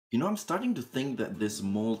You know, I'm starting to think that this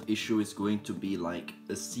mold issue is going to be like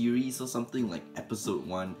a series or something, like episode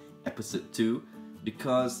 1, episode 2,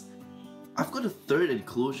 because I've got a third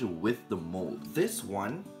enclosure with the mold. This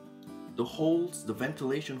one, the holes, the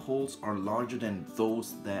ventilation holes are larger than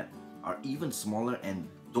those that are even smaller and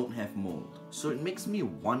don't have mold. So it makes me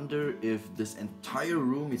wonder if this entire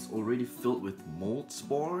room is already filled with mold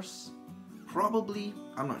spores. Probably,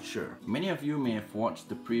 I'm not sure. Many of you may have watched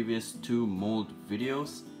the previous 2 mold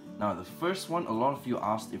videos. Now the first one, a lot of you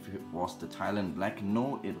asked if it was the Thailand black.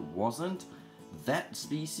 No, it wasn't. That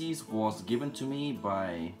species was given to me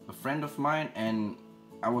by a friend of mine and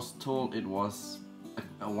I was told it was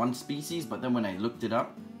one species, but then when I looked it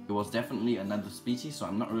up, it was definitely another species, so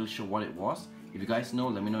I'm not really sure what it was. If you guys know,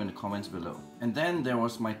 let me know in the comments below. And then there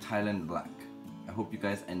was my Thailand black. I hope you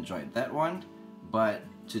guys enjoyed that one, but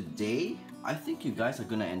today I think you guys are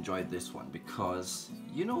gonna enjoy this one because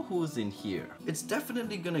you know who's in here. It's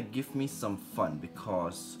definitely gonna give me some fun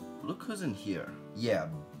because look who's in here. Yeah,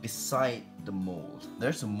 beside the mold.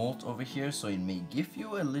 There's a mold over here, so it may give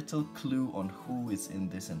you a little clue on who is in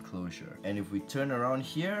this enclosure. And if we turn around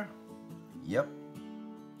here, yep,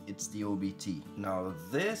 it's the OBT. Now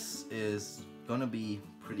this is gonna be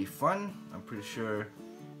pretty fun. I'm pretty sure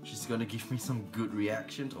she's gonna give me some good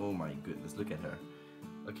reactions. Oh my goodness, look at her.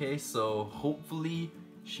 Okay, so hopefully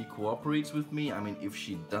she cooperates with me. I mean, if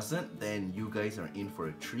she doesn't, then you guys are in for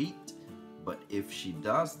a treat. But if she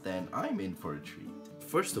does, then I'm in for a treat.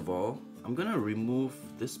 First of all, I'm gonna remove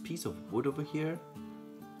this piece of wood over here.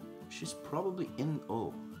 She's probably in...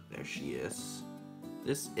 oh, there she is.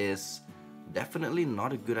 This is definitely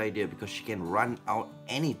not a good idea because she can run out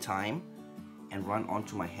anytime and run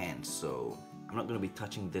onto my hand. So I'm not gonna be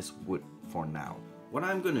touching this wood for now. What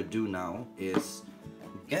I'm gonna do now is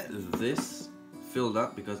get this filled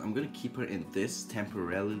up because I'm gonna keep her in this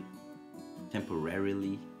temporarily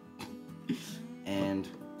and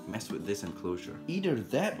mess with this enclosure. Either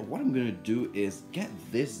that or what I'm gonna do is get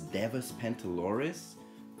this Davis pentaloris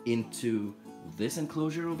into this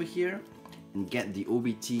enclosure over here and get the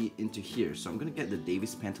OBT into here. So I'm gonna get the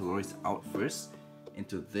Davis pentaloris out first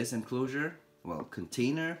into this enclosure, well,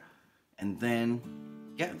 container, and then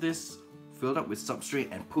get this filled up with substrate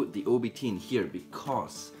and put the OBT in here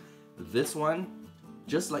because this one,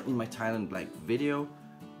 just like in my Thailand black video,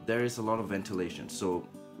 there is a lot of ventilation, so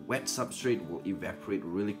wet substrate will evaporate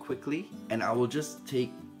really quickly, and I will just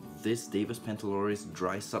take this Davis pentaloris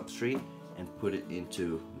dry substrate and put it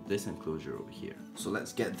into this enclosure over here. So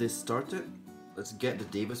let's get this started. Let's get the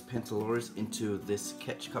Davis pentaloris into this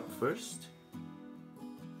catch cup first.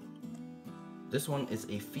 This one is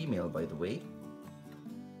a female, by the way.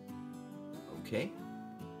 Okay,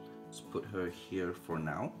 let's put her here for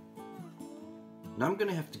now. Now I'm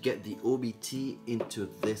gonna have to get the OBT into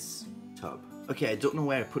this tub. Okay, I don't know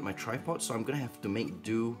where I put my tripod, so I'm gonna have to make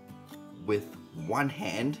do with one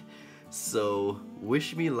hand. So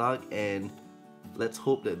wish me luck and let's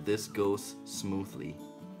hope that this goes smoothly.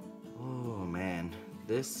 Oh man,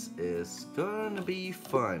 this is gonna be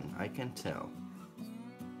fun, I can tell.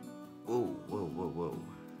 Whoa, whoa, whoa, whoa.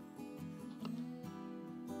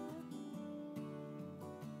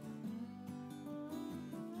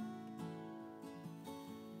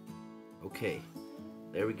 Okay,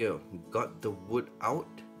 there we go. Got the wood out.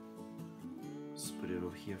 Let's put it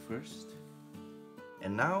over here first.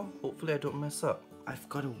 And now, hopefully I don't mess up. I've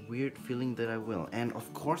got a weird feeling that I will. And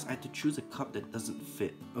of course, I have to choose a cup that doesn't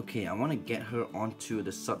fit. Okay, I want to get her onto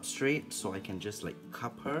the substrate so I can just like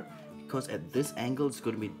cup her. Because at this angle, it's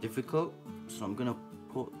going to be difficult. So I'm going to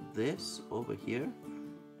put this over here.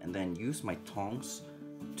 And then use my tongs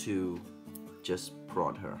to just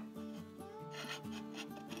prod her.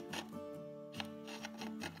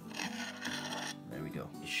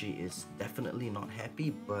 She is definitely not happy,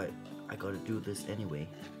 but I gotta do this anyway.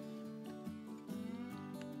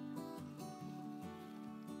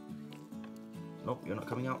 Nope, you're not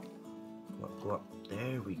coming out. Go up, go up.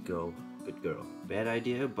 There we go. Good girl. Bad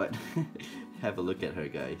idea, but have a look at her,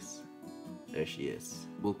 guys. There she is.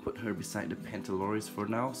 We'll put her beside the pentaloris for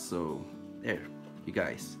now, so there, you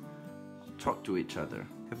guys. Talk to each other.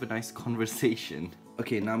 Have a nice conversation.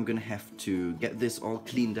 Okay, now I'm gonna have to get this all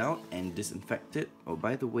cleaned out and disinfect it. Oh,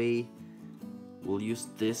 by the way, we'll use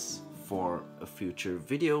this for a future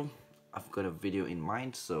video. I've got a video in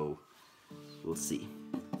mind, so we'll see.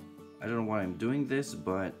 I don't know why I'm doing this,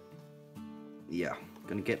 but yeah,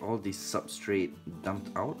 gonna get all these substrate dumped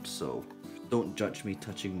out, so don't judge me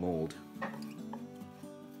touching mold.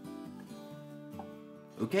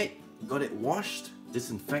 Okay, got it washed,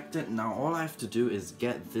 disinfected. Now all I have to do is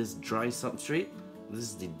get this dry substrate. This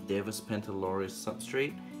is the Davis pentaloris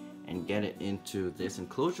substrate, and get it into this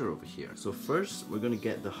enclosure over here. So first we're gonna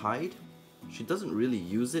get the hide. She doesn't really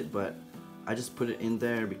use it, but I just put it in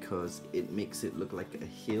there because it makes it look like a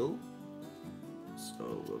hill.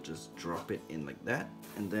 So we'll just drop it in like that,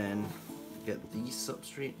 and then get the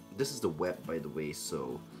substrate. This is the web, by the way,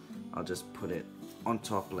 so I'll just put it on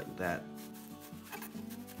top like that.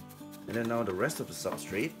 And then now the rest of the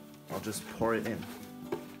substrate, I'll just pour it in.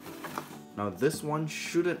 Now this one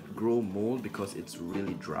shouldn't grow mold because it's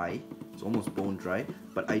really dry. It's almost bone dry,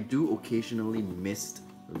 but I do occasionally mist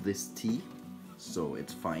this tea, so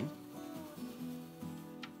it's fine.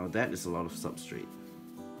 Now that is a lot of substrate.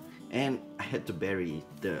 And I had to bury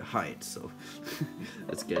the hide, so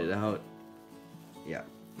let's get it out. Yeah,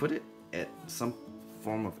 put it at some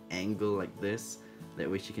form of angle like this. That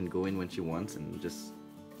way she can go in when she wants, and just,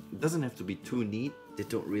 it doesn't have to be too neat. They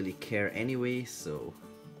don't really care anyway, so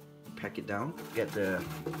pack it down. Get the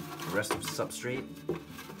rest of the substrate.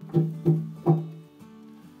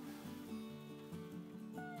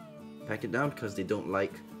 Pack it down because they don't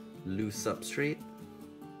like loose substrate.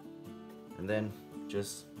 And then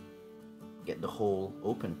just get the hole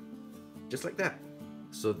open, just like that.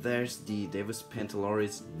 So there's the Davis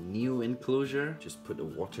Pantaloris new enclosure. Just put a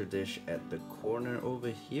water dish at the corner over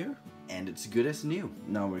here, and it's good as new.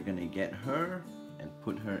 Now we're gonna get her and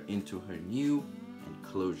put her into her new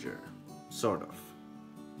enclosure, sort of.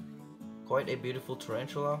 Quite a beautiful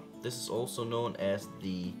tarantula. This is also known as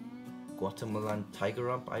the Guatemalan tiger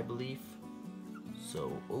rump, I believe.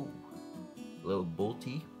 So, oh, a little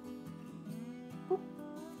bolty.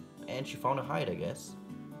 And she found a hide, I guess.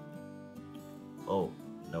 Oh,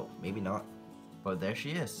 no, maybe not. But there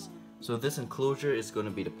she is. So this enclosure is going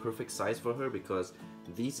to be the perfect size for her because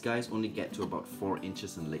these guys only get to about 4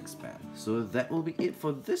 inches in leg span. So that will be it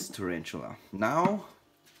for this tarantula. Now,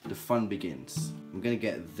 the fun begins. I'm going to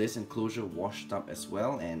get this enclosure washed up as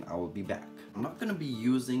well, and I will be back. I'm not going to be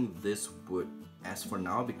using this wood as for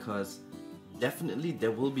now because definitely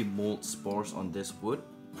there will be mold spores on this wood.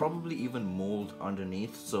 Probably even mold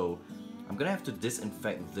underneath, so I'm gonna have to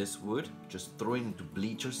disinfect this wood, just throw it into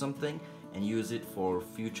bleach or something and use it for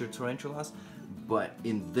future tarantulas. But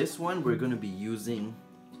in this one we're gonna be using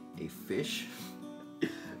a fish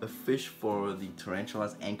a fish for the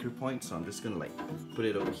tarantula's anchor point, so I'm just gonna like put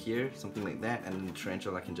it over here, something like that, and then the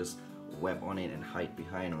tarantula can just web on it and hide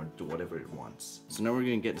behind or do whatever it wants. So now we're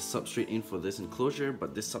gonna get the substrate in for this enclosure,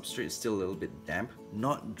 but this substrate is still a little bit damp.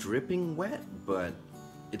 Not dripping wet, but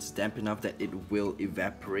it's damp enough that it will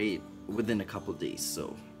evaporate within a couple days,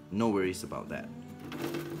 so no worries about that.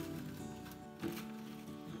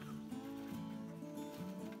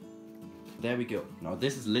 There we go. Now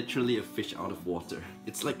this is literally a fish out of water.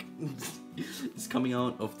 It's like it's coming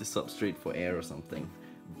out of the substrate for air or something.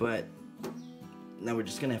 But now we're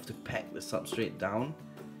just gonna have to pack the substrate down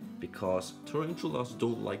because tarantulas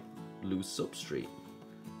don't like loose substrate.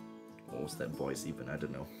 What was that voice even? I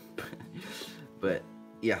don't know. But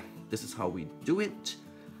yeah, this is how we do it.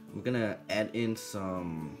 I'm gonna add in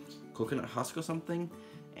some coconut husk or something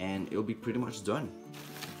and it'll be pretty much done.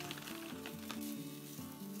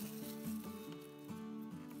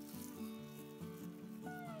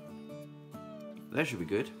 That should be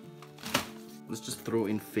good. Let's just throw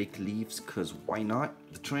in fake leaves because why not?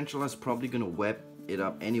 The tarantula is probably gonna web it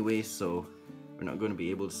up anyway, so we're not gonna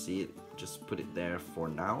be able to see it. Just put it there for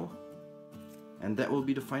now. And that will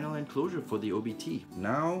be the final enclosure for the OBT.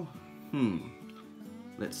 Now,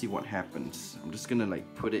 let's see what happens. I'm just gonna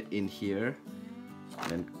like put it in here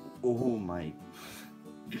and oh my.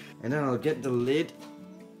 And then I'll get the lid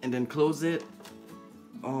and then close it.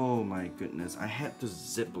 Oh my goodness, I had to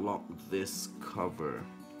ziplock this cover.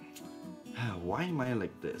 Why am I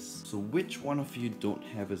like this? So which one of you don't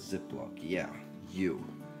have a ziplock? Yeah, you.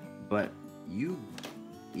 But you,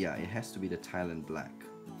 yeah, it has to be the Thailand black.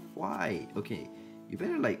 Why? Okay, you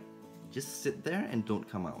better like just sit there and don't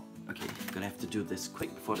come out. Okay, gonna have to do this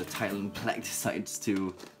quick before the Thailand black decides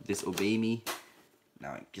to disobey me.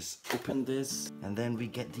 Now I just open this and then we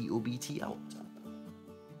get the OBT out.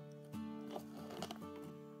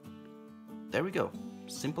 There we go.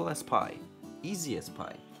 Simple as pie. Easy as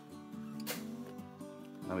pie.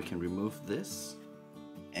 Now we can remove this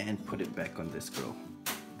and put it back on this girl.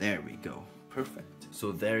 There we go. Perfect.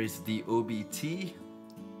 So there is the OBT.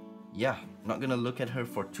 Yeah, I'm not gonna look at her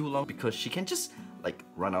for too long because she can just like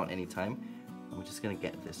run out anytime. I'm just gonna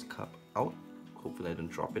get this cup out. Hopefully I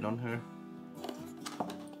don't drop it on her.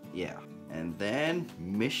 Yeah, and then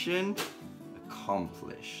mission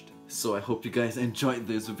accomplished. So I hope you guys enjoyed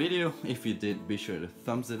this video. If you did, be sure to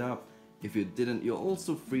thumbs it up. If you didn't, you're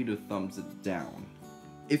also free to thumbs it down.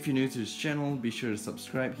 If you're new to this channel, be sure to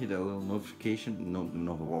subscribe, hit that little notification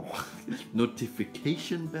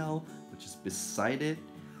notification bell, which is beside it.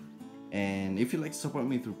 And if you'd like to support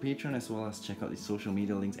me through Patreon as well as check out the social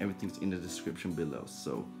media links, everything's in the description below.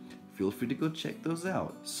 So feel free to go check those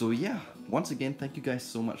out. So yeah, once again, thank you guys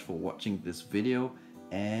so much for watching this video,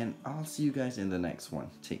 and I'll see you guys in the next one.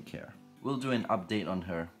 Take care. We'll do an update on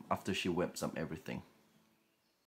her after she webs up everything.